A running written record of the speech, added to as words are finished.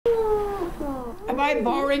Am I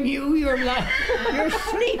boring you? You're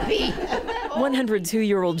sleepy.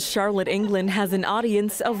 102-year-old Charlotte England has an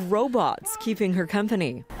audience of robots keeping her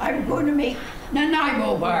company. I'm going to make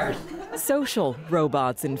Nanaimo bars. Social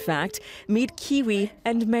robots, in fact. Meet Kiwi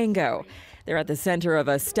and Mango. They're at the center of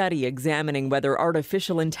a study examining whether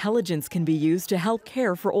artificial intelligence can be used to help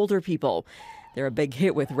care for older people. They're a big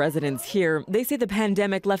hit with residents here. They say the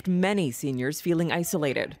pandemic left many seniors feeling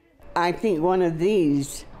isolated. I think one of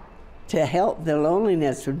these to help the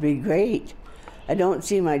loneliness would be great. I don't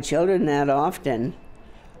see my children that often,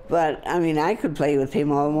 but I mean, I could play with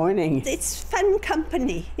him all morning. It's fun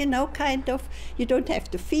company, you know, kind of. You don't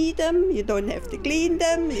have to feed them, you don't have to clean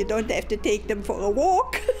them, you don't have to take them for a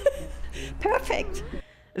walk. Perfect.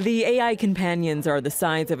 The AI companions are the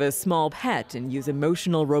size of a small pet and use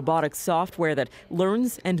emotional robotic software that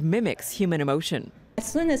learns and mimics human emotion. As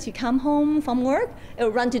soon as you come home from work, it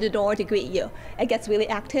will run to the door to greet you. It gets really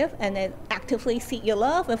active and it actively seeks your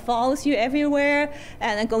love. It follows you everywhere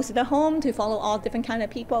and it goes to the home to follow all different kind of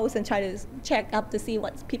people and try to check up to see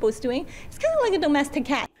what people is doing. It's kind of like a domestic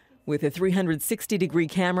cat. With a 360-degree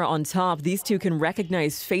camera on top, these two can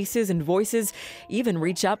recognize faces and voices, even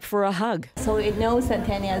reach up for a hug. So it knows that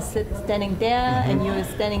Tanya is standing there and you're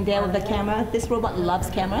standing there with the camera. This robot loves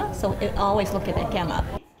camera, so it always looks at the camera.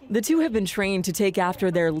 The two have been trained to take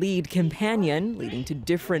after their lead companion, leading to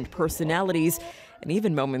different personalities and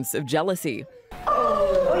even moments of jealousy.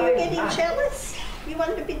 Oh, you're getting jealous? You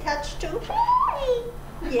want to be touched too?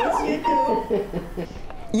 Yes, you do.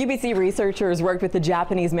 UBC researchers worked with the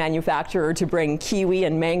Japanese manufacturer to bring Kiwi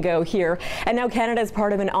and Mango here, and now Canada is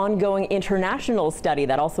part of an ongoing international study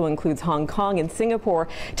that also includes Hong Kong and Singapore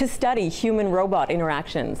to study human-robot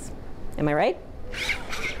interactions. Am I right?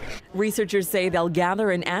 Researchers say they'll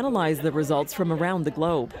gather and analyze the results from around the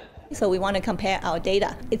globe. So we want to compare our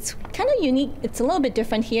data. It's kind of unique. It's a little bit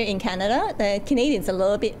different here in Canada. The Canadians are a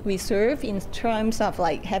little bit reserved in terms of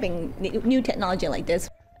like having new technology like this.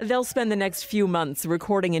 They'll spend the next few months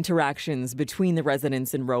recording interactions between the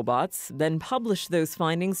residents and robots, then publish those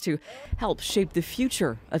findings to help shape the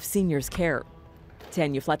future of seniors' care.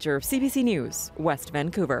 Tanya, Fletcher, CBC News, West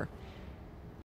Vancouver.